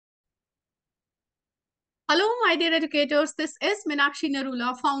Hello, my dear educators. This is Meenakshi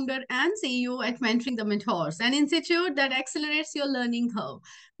Narula, founder and CEO at Mentoring the Mentors, an institute that accelerates your learning curve.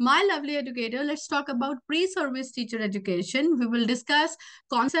 My lovely educator, let's talk about pre-service teacher education. We will discuss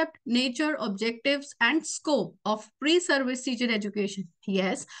concept, nature, objectives, and scope of pre-service teacher education.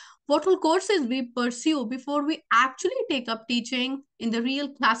 Yes, what all courses we pursue before we actually take up teaching in the real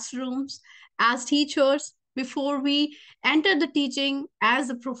classrooms as teachers, before we enter the teaching as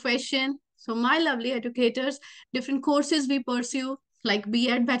a profession. So my lovely educators, different courses we pursue like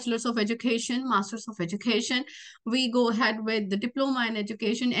B.Ed, Bachelors of Education, Masters of Education. We go ahead with the Diploma in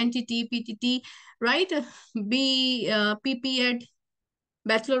Education, NTT, PTT, right? PPEd,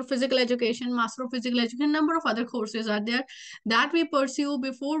 Bachelor of Physical Education, Master of Physical Education, number of other courses are there that we pursue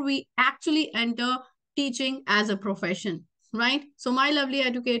before we actually enter teaching as a profession, right? So my lovely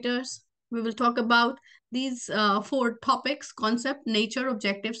educators, we will talk about these four topics: concept, nature,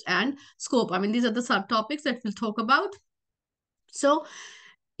 objectives, and scope. I mean, these are the subtopics that we'll talk about. So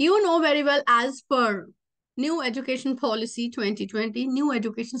you know very well, as per new education policy 2020, new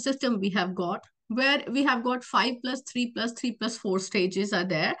education system we have got, where we have got 5+3+3+4 stages are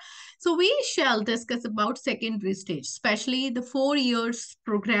there. So we shall discuss about secondary stage, especially the 4 years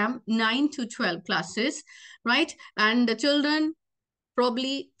program, 9 to 12 classes, right? And the children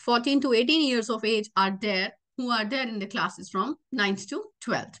probably 14 to 18 years of age are there, who are there in the classes from 9th to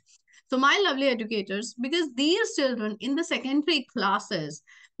 12th. So my lovely educators, because these children in the secondary classes,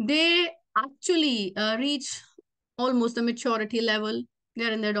 they actually reach almost the maturity level.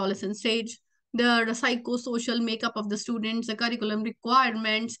 They're in the adolescent stage. The psychosocial makeup of the students, the curriculum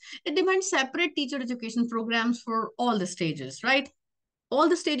requirements, it demands separate teacher education programs for all the stages, right? All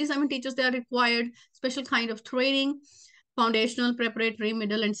the stages, I mean, teachers, they are required special kind of training, foundational, preparatory,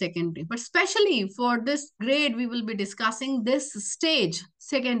 middle, and secondary. But especially for this grade, we will be discussing this stage,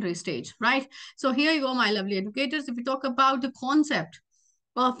 secondary stage, right? So here you go, my lovely educators. If we talk about the concept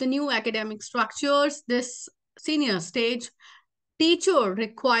of the new academic structures, this senior stage, teacher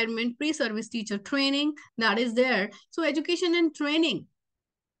requirement, pre-service teacher training, that is there. So education and training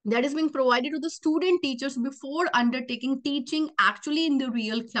that is being provided to the student teachers before undertaking teaching actually in the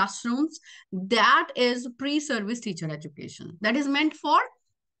real classrooms, that is pre-service teacher education. That is meant for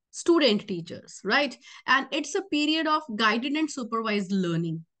student teachers, right? And it's a period of guided and supervised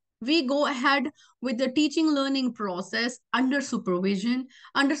learning. We go ahead with the teaching learning process under supervision,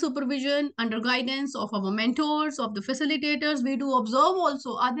 under guidance of our mentors, of the facilitators. We do observe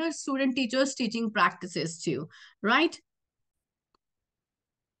also other student teachers teaching practices too, right?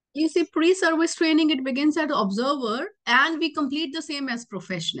 You see, pre-service training, it begins as observer and we complete the same as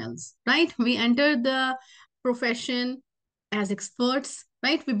professionals, right? We enter the profession as experts,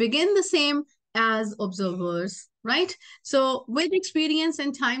 right? We begin the same as observers, right? So with experience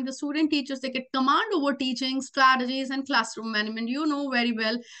and time, the student teachers, they get command over teaching strategies and classroom management. You know very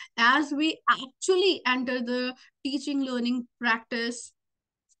well, as we actually enter the teaching learning practice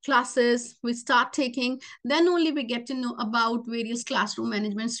classes we start taking, then only we get to know about various classroom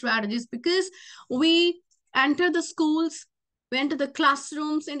management strategies, because we enter the schools, we enter the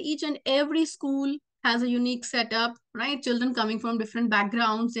classrooms, and each and every school has a unique setup, right? Children coming from different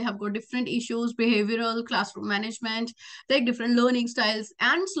backgrounds, they have got different issues, behavioral, classroom management, like different learning styles,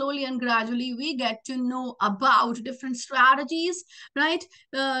 and slowly and gradually we get to know about different strategies, right?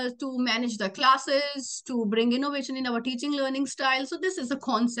 To manage the classes, to bring innovation in our teaching learning style. So this is the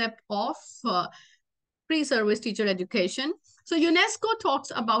concept of pre-service teacher education. So UNESCO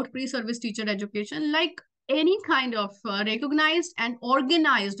talks about pre-service teacher education like any kind of recognized and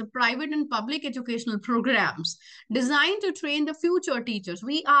organized private and public educational programs designed to train the future teachers.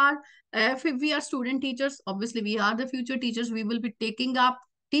 We are, if we are student teachers, obviously we are the future teachers. We will be taking up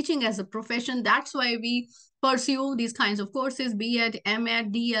teaching as a profession. That's why we pursue these kinds of courses, B.Ed,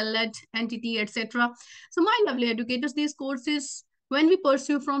 M.Ed, D.Ed, NTT, etc. So my lovely educators, these courses, when we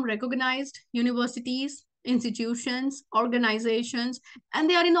pursue from recognized universities, institutions, organizations, and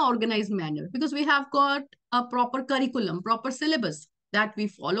they are in an organized manner, because we have got a proper curriculum, proper syllabus that we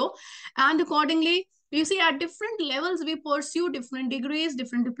follow. And accordingly, you see, at different levels, we pursue different degrees,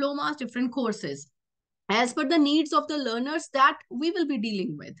 different diplomas, different courses as per the needs of the learners that we will be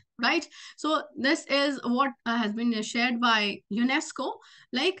dealing with, right? So this is what has been shared by UNESCO,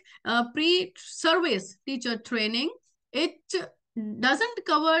 like pre-service teacher training. It doesn't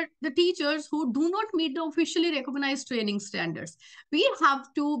cover the teachers who do not meet the officially recognized training standards. We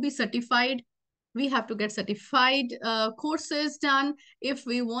have to be certified. We have to get certified courses done if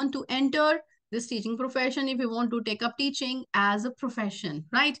we want to enter this teaching profession, if we want to take up teaching as a profession,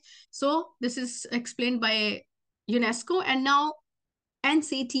 right? So this is explained by UNESCO. And now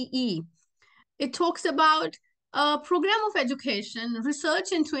NCTE. It talks about a program of education,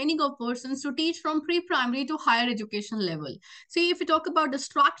 research and training of persons to teach from pre-primary to higher education level. See, if you talk about the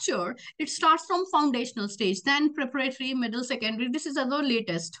structure, it starts from foundational stage, then preparatory, middle, secondary. This is our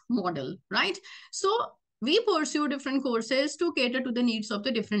latest model, right? So we pursue different courses to cater to the needs of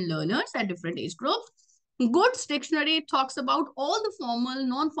the different learners at different age groups. Goods Dictionary talks about all the formal,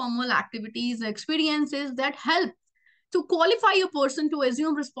 non-formal activities, experiences that help to qualify a person to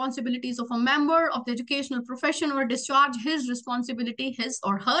assume responsibilities of a member of the educational profession or discharge his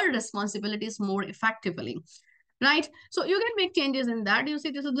or her responsibilities more effectively, right? So you can make changes in that. You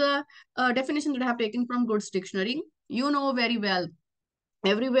see, this is the definition that I have taken from Goods Dictionary. You know very well,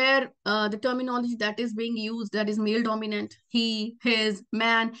 everywhere the terminology that is being used, that is male dominant, he, his,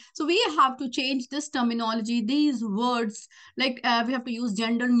 man. So we have to change this terminology, these words, like we have to use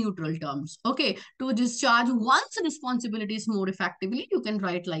gender neutral terms, okay, to discharge one's responsibilities more effectively. You can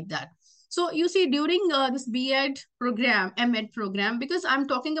write like that. So you see, during this B.Ed program, M.Ed program, because I'm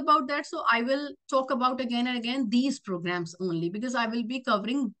talking about that, so I will talk about again and again these programs only, because I will be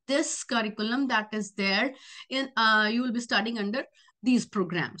covering this curriculum that is there in you will be studying under these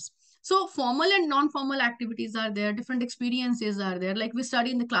programs. So formal and non-formal activities are there, different experiences are there. Like we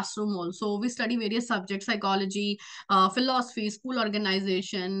study in the classroom also, we study various subjects, psychology, philosophy, school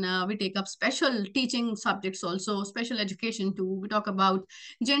organization. We take up special teaching subjects also, special education too. We talk about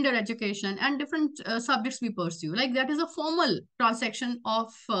gender education and different subjects we pursue. Like that is a formal transaction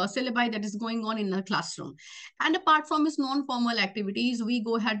of syllabi that is going on in the classroom. And apart from its non-formal activities, we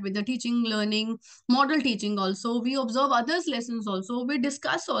go ahead with the teaching, learning, model teaching also. We observe others lessons also, we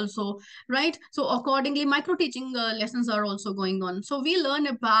discuss also, right? So accordingly, micro teaching lessons are also going on. So we learn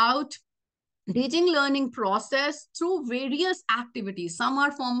about teaching learning process through various activities. Some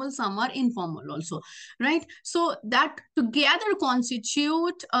are formal, some are informal also, right? So that together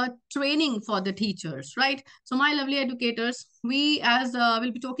constitute a training for the teachers, right? So my lovely educators, we as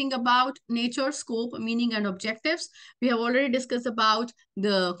will be talking about nature, scope, meaning and objectives. We have already discussed about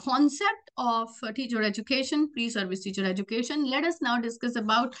the concept of teacher education, pre-service teacher education. Let us now discuss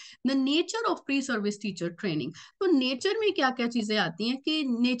about the nature of pre-service teacher training. तो nature में क्या क्या चीजें आती हैं कि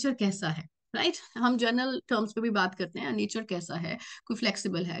nature कैसा है, राइट हम जनरल टर्म्स पे भी बात करते हैं, नेचर कैसा है, कोई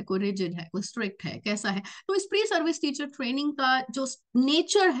फ्लेक्सिबल है, कोई रिजिड है, कोई स्ट्रिक्ट है, कैसा है. तो इस प्री सर्विस टीचर ट्रेनिंग का जो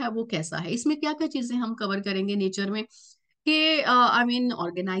नेचर है वो कैसा है, इसमें क्या क्या चीजें हम कवर करेंगे नेचर में, कि आई मीन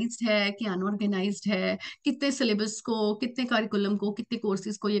ऑर्गेनाइज्ड है कि अनऑर्गेनाइज्ड है, कितने सिलेबस को, कितने करिकुलम को, कितने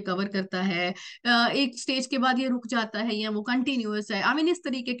कोर्सेज को ये कवर करता है, एक स्टेज के बाद ये रुक जाता है या वो कंटिन्यूअस है. आई मीन इस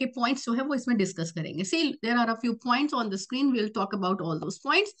तरीके के पॉइंट्स जो है वो इसमें डिस्कस करेंगे. सी there are a few points on the screen, we will talk about all those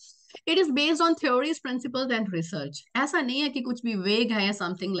points. It is based on theories, principles and research. ऐसा नहीं है कि कुछ भी वेग है या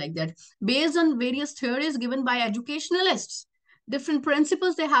something like that. Based on various theories given by एजुकेशनलिस्ट्स, different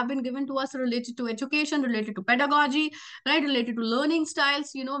principles they have been given to us related to education, related to pedagogy, right, related to learning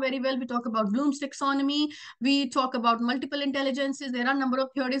styles. You know very well, we talk about Bloom's taxonomy, we talk about multiple intelligences. There are a number of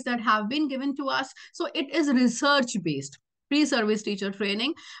theories that have been given to us. So it is research based pre-service teacher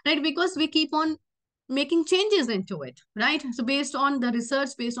training, right, because we keep on making changes into it, right? So based on the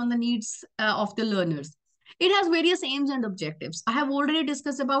research, based on the needs of the learners. It has various aims and objectives. I have already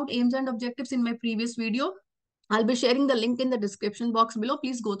discussed about aims and objectives in my previous video. I'll be sharing the link in the description box below.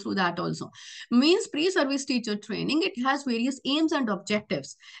 Please go through that also. Means pre-service teacher training, it has various aims and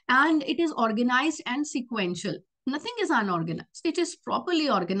objectives, and it is organized and sequential. Nothing is unorganized. It is properly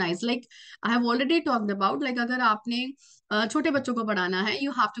organized. Like I have already talked about, like अगर आपने छोटे बच्चों को पढ़ाना है,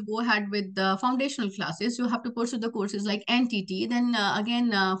 you have to go ahead with the foundational classes. You have to pursue the courses like NTT. Then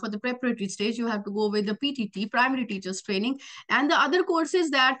again, for the preparatory stage, you have to go with the PTT, primary teachers training, and the other courses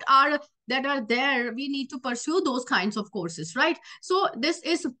that are there, we need to pursue those kinds of courses, right? So this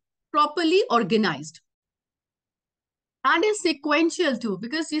is properly organized and is sequential too,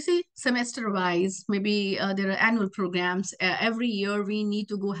 because you see, semester wise, maybe there are annual programs. Every year we need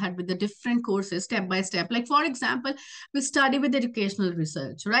to go ahead with the different courses step by step. Like for example, we study with educational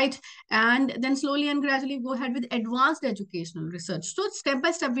research, right? And then slowly and gradually go ahead with advanced educational research. So step by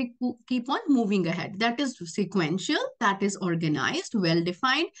step we keep on moving ahead. That is sequential, that is organized, well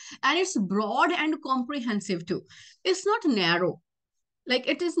defined, and it's broad and comprehensive too. It's not narrow. Like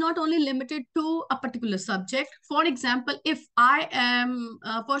it is not only limited to a particular subject. For example, if I am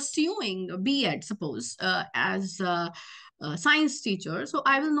pursuing B.Ed, suppose, as science teacher. So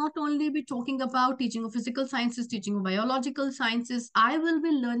I will not only be talking about teaching of physical sciences, teaching of biological sciences, I will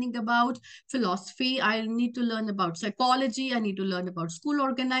be learning about philosophy. I need to learn about psychology. I need to learn about school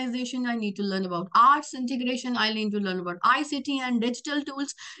organization. I need to learn about arts integration. I need to learn about ICT and digital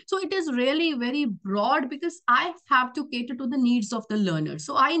tools. So it is really very broad because I have to cater to the needs of the learner.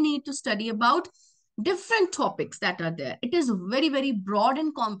 So I need to study about different topics that are there. It is very, very broad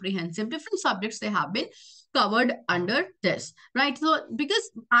and comprehensive. Different subjects they have been covered under this, right? So because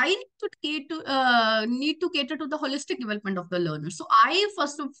I need to cater to the holistic development of the learner. So I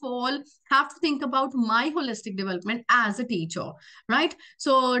first of all have to think about my holistic development as a teacher, right?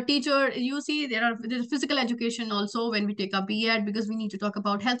 So teacher, you see there's physical education also when we take a B.Ed, because we need to talk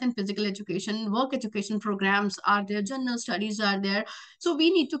about health and physical education, work education programs are there, general studies are there. So we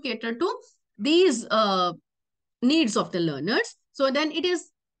need to cater to these needs of the learners. So then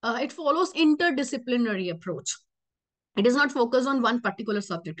it follows interdisciplinary approach. It is not focused on one particular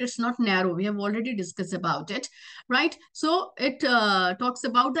subject. It's not narrow. We have already discussed about it, right? So it talks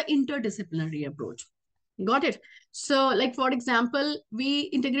about the interdisciplinary approach. Got it? So like, for example, we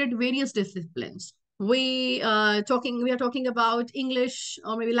integrate various disciplines. We are talking about English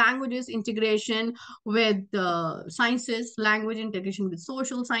or maybe languages integration with sciences, language integration with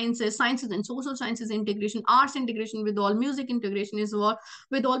social sciences, sciences and social sciences integration, arts integration with all, music integration is what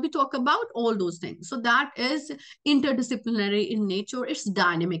with all, we talk about all those things. So that is interdisciplinary in nature. It's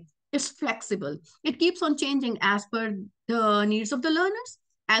dynamic, it's flexible, it keeps on changing as per the needs of the learners,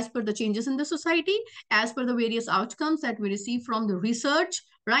 as per the changes in the society, as per the various outcomes that we receive from the research,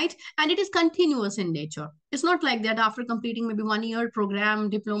 right? And it is continuous in nature. It's not like that after completing maybe 1 year program,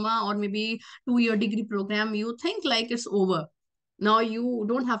 diploma, or maybe 2 year degree program, you think like it's over. Now you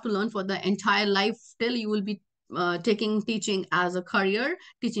don't have to learn for the entire life till you will be taking teaching as a career,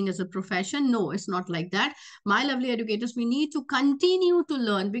 teaching as a profession. No, it's not like that. My lovely educators, we need to continue to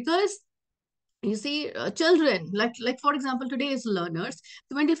learn, because you see children, like for example today's learners,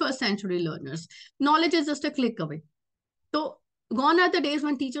 21st century learners, knowledge is just a click away. So gone are the days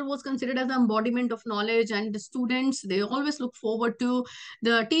when teacher was considered as the embodiment of knowledge, and the students, they always look forward to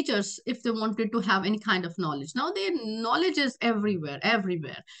the teachers if they wanted to have any kind of knowledge. Now their knowledge is everywhere,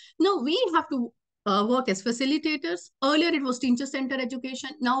 everywhere. Now we have to work as facilitators. Earlier it was teacher-centered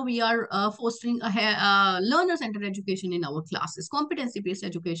education. Now we are fostering a learner-centered education in our classes. Competency-based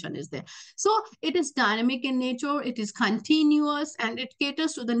education is there. So it is dynamic in nature, it is continuous, and it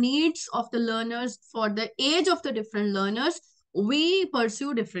caters to the needs of the learners. For the age of the different learners, we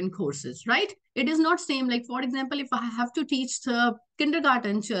pursue different courses, right? It is not same. Like for example, if I have to teach the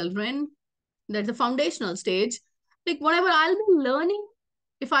kindergarten children, that's the foundational stage, like whatever I'll be learning,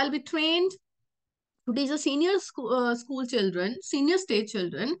 if I'll be trained to teach the school children, senior stage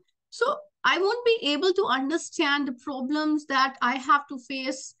children, so I won't be able to understand the problems that I have to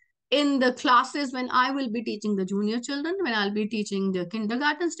face in the classes when I will be teaching the junior children, when I'll be teaching the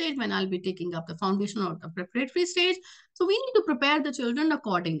kindergarten stage, when I'll be taking up the foundational or the preparatory stage. So we need to prepare the children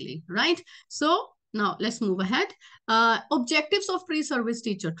accordingly, right? So now let's move ahead. Objectives of pre-service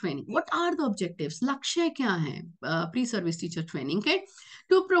teacher training. What are the objectives? Lakshya kya hai pre-service teacher training? Okay,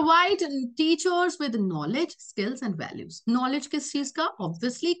 to provide teachers with knowledge, skills and values. Knowledge किस चीज का?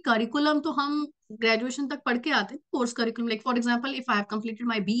 Obviously curriculum तो हम graduation तक पढ़ के आते हैं, course curriculum. Like for example, if I have completed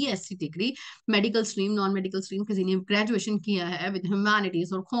my BSc degree, medical stream, non-medical stream, किसी ने graduation किया है with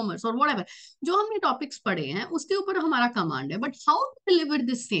humanities or commerce or whatever, जो हमने topics पढ़े हैं उसके ऊपर हमारा command है. But how to deliver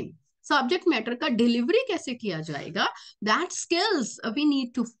this same subject matter का डिलीवरी कैसे किया जाएगा, that skills we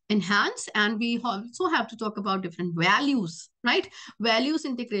need to enhance. And we also have to talk about different values, right? Values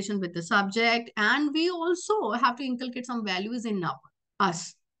integration with the subject, and we also have to inculcate some values in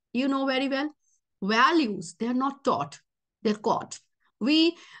us. You know very well, values, they're not taught, they're caught.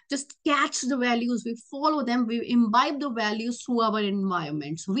 We just catch the values, we follow them, we imbibe the values through our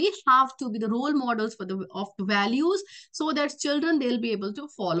environments. We have to be the role models for the values, so that children, they'll be able to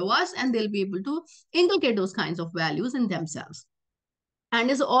follow us and they'll be able to inculcate those kinds of values in themselves. And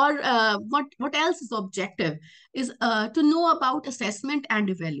is or what else is objective is to know about assessment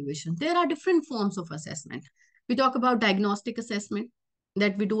and evaluation. There are different forms of assessment. We talk about diagnostic assessment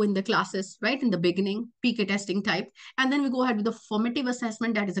that we do in the classes, right? In the beginning, PK testing type. And then we go ahead with the formative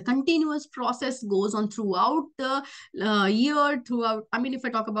assessment. That is a continuous process, goes on throughout the year, throughout. I mean, if I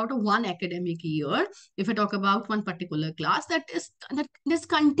talk about a one academic year, if I talk about one particular class, that is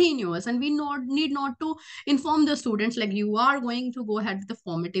continuous. And we need not to inform the students like you are going to go ahead with the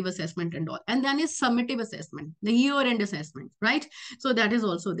formative assessment and all. And then is summative assessment, the year-end assessment, right? So that is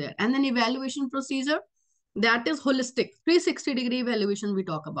also there. And then evaluation procedure. That is holistic 360-degree evaluation we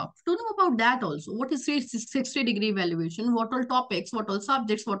talk about. To know about that also, what is 360-degree evaluation, what all topics, what all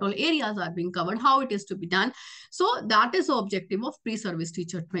subjects, what all areas are being covered, how it is to be done. So that is the objective of pre-service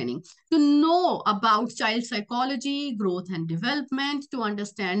teacher training, to know about child psychology, growth and development, to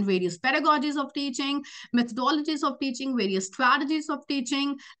understand various pedagogies of teaching, methodologies of teaching, various strategies of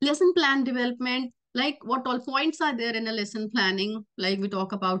teaching, lesson plan development, like what all points are there in a lesson planning. Like we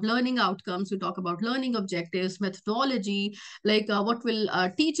talk about learning outcomes, we talk about learning objectives, methodology, like what will a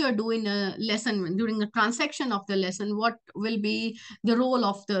teacher do in a lesson during the transaction of the lesson, what will be the role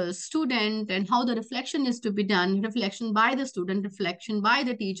of the student, and how the reflection is to be done, reflection by the student, reflection by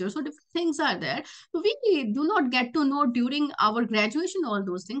the teacher. So different things are there. We do not get to know during our graduation all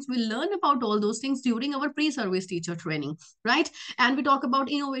those things. We learn about all those things during our pre-service teacher training, right? And we talk about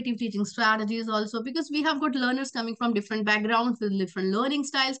innovative teaching strategies also, because we have got learners coming from different backgrounds with different learning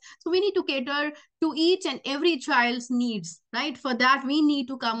styles. So we need to cater to each and every child's needs, right? For that, we need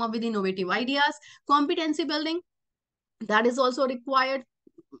to come up with innovative ideas. Competency building, that is also required.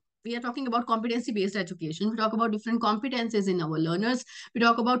 We are talking about competency based education. We talk about different competencies in our learners. We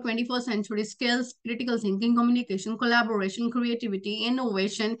talk about 21st century skills, critical thinking, communication, collaboration, creativity,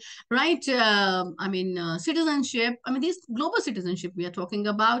 innovation, right? Citizenship. I mean, this global citizenship we are talking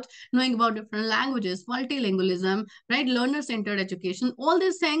about, knowing about different languages, multilingualism, right? Learner centered education. All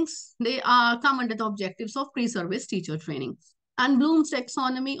these things, they are come under the objectives of pre-service teacher training. And Bloom's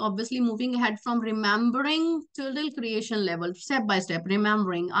taxonomy, obviously moving ahead from remembering till the creation level, step by step,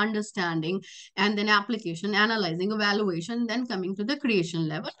 remembering, understanding, and then application, analyzing, evaluation, then coming to the creation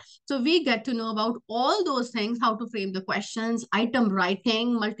level. So we get to know about all those things, how to frame the questions, item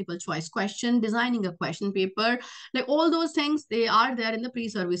writing, multiple choice question, designing a question paper, like all those things, they are there in the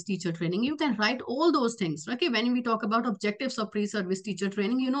pre-service teacher training. You can write all those things. Okay, when we talk about objectives of pre-service teacher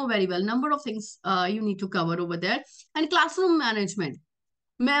training, you know very well, number of things you need to cover over there. And classroom management,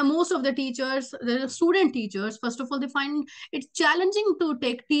 most of the teachers, the student teachers, first of all, they find it challenging to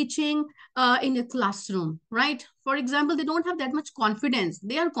take teaching in a classroom, right? For example, they don't have that much confidence.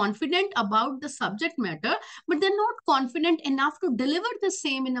 They are confident about the subject matter, but they're not confident enough to deliver the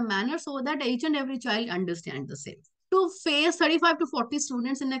same in a manner so that each and every child understands the same. To face 35 to 40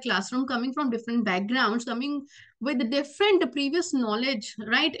 students in a classroom coming from different backgrounds, coming with different previous knowledge,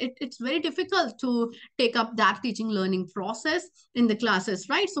 right? It's very difficult to take up that teaching learning process in the classes,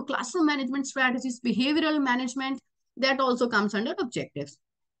 right? So classroom management strategies, behavioral management, that also comes under objectives.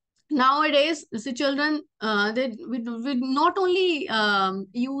 Nowadays, the children, we not only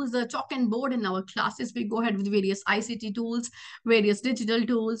use the chalk and board in our classes, we go ahead with various ICT tools, various digital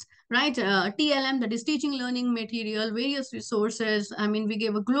tools, right? TLM, that is teaching learning material, various resources. I mean, we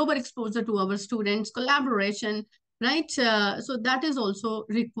give a global exposure to our students, collaboration, right? So that is also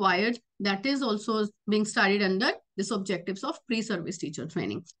required. That is also being studied under this objectives of pre-service teacher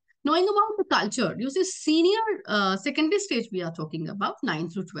training. Knowing about the culture, you see, senior secondary stage we are talking about, 9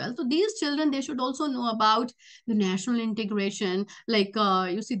 through 12. So these children, they should also know about the national integration, like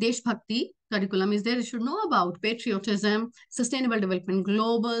you see, Desh Bhakti curriculum is there. They should know about patriotism, sustainable development,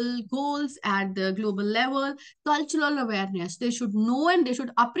 global goals at the global level, cultural awareness. They should know and they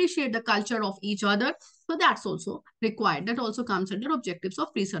should appreciate the culture of each other. So that's also required. That also comes under objectives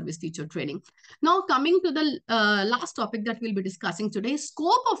of pre-service teacher training. Now, coming to the last topic that we'll be discussing today,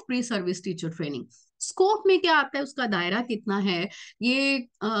 scope of pre-service teacher training. Scope में क्या आता है, उसका दायरा कितना है, ये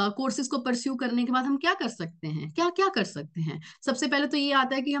courses को परस्यू करने के बाद हम क्या कर सकते हैं, क्या क्या कर सकते हैं. सबसे पहले तो ये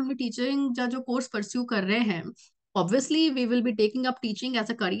आता है कि हमने टीचिंग का जो कोर्स परस्यू कर रहे हैं, obviously we will be taking up teaching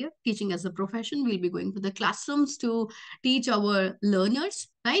as a career, teaching as a profession. We'll be going to the classrooms to teach our learners,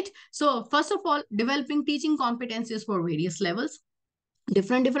 right? So first of all, developing teaching competencies for various levels.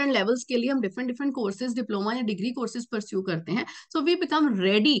 different levels के लिए हम different courses, diploma या degree courses pursue करते हैं. So we become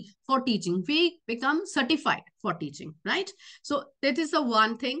ready for teaching. We become certified for teaching, right? So that is the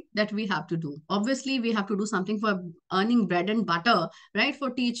one thing that we have to do. Obviously, we have to do something for earning bread and butter, right?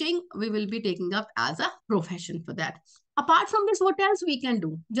 For teaching, we will be taking up as a profession for that. Apart from this, what else we can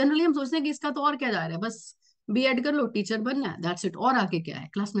do? Generally, हम सोचते हैं कि इसका तो और क्या जा रहा है, बस B.Ed कर लो, टीचर बनना है, दैट्स इट. और आगे क्या है,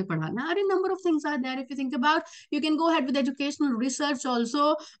 क्लास में पढ़ाना. अरे number of things are there. If you think about, you can go ahead with educational research also,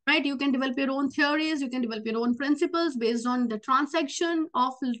 right? You can develop your own theories, you can develop your own principles based on the transaction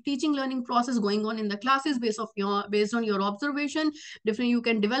of teaching learning process going on in the classes, based on your observation. You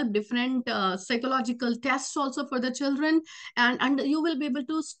can develop different psychological tests also for the children, and you will be able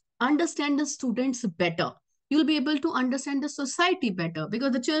to understand the students better. You'll be able to understand the society better,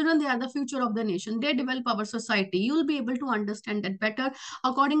 because the children, they are the future of the nation. They develop our society. You'll be able to understand that better.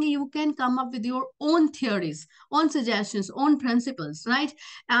 Accordingly, you can come up with your own theories, own suggestions, own principles, right?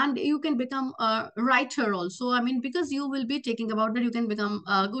 And you can become a writer also. I mean, because you will be taking about that, you can become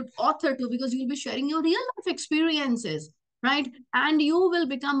a good author too, because you'll be sharing your real life experiences, right? And you will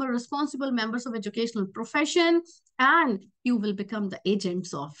become a responsible members of educational profession, and you will become the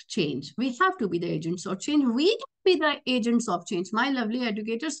agents of change. We have to be the agents of change. We can be the agents of change, my lovely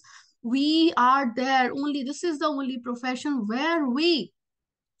educators. We are there only. This is the only profession where we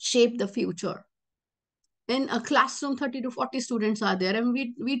shape the future. In a classroom, 30 to 40 students are there, and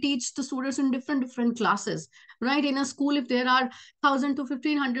we teach the students in different classes, right? In a school, if there are 1,000 to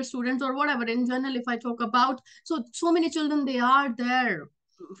 1,500 students or whatever, in general, if I talk about, so many children, they are there.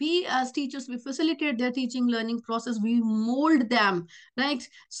 We as teachers, we facilitate their teaching learning process, we mold them, right?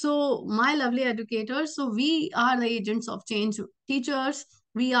 So my lovely educators, so we are the agents of change. Teachers,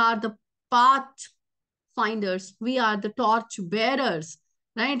 we are the path finders, we are the torch bearers,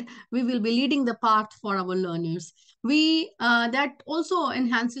 right? We will be leading the path for our learners. We that also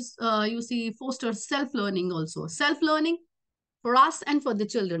enhances, you see, fosters self learning. Also self learning for us and for the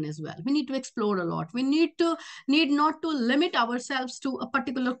children as well. We need to explore a lot. We need not to limit ourselves to a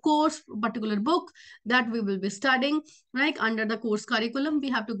particular course, particular book that we will be studying, right? Under the course curriculum, we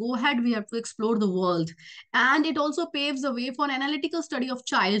have to go ahead, we have to explore the world. And it also paves the way for analytical study of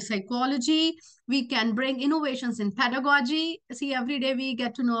child psychology. We can bring innovations in pedagogy. See, every day we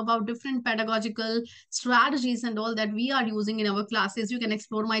get to know about different pedagogical strategies and all that we are using in our classes. You can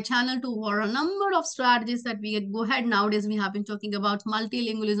explore my channel too, or a number of strategies that we go ahead. Nowadays, we have been talking about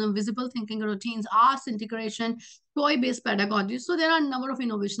multilingualism, visible thinking routines, arts integration, toy-based pedagogy. So there are a number of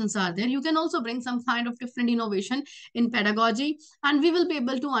innovations are there. You can also bring some kind of different innovation in pedagogy, and we will be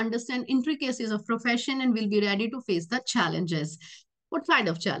able to understand intricacies of profession, and we'll be ready to face the challenges. What kind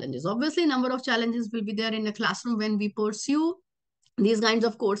of challenges? Obviously, number of challenges will be there in a classroom when we pursue these kinds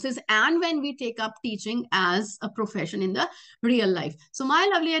of courses, and when we take up teaching as a profession in the real life. So my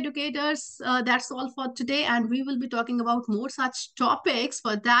lovely educators, that's all for today, and we will be talking about more such topics.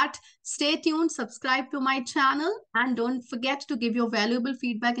 For that, stay tuned, subscribe to my channel, and don't forget to give your valuable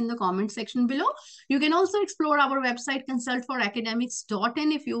feedback in the comment section below. You can also explore our website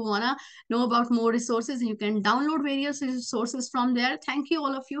consultforacademics.in if you want to know about more resources. You can download various resources from there. Thank you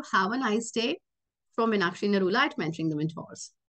all of you. Have a nice day. From Meenakshi Narula at Mentoring the Mentors.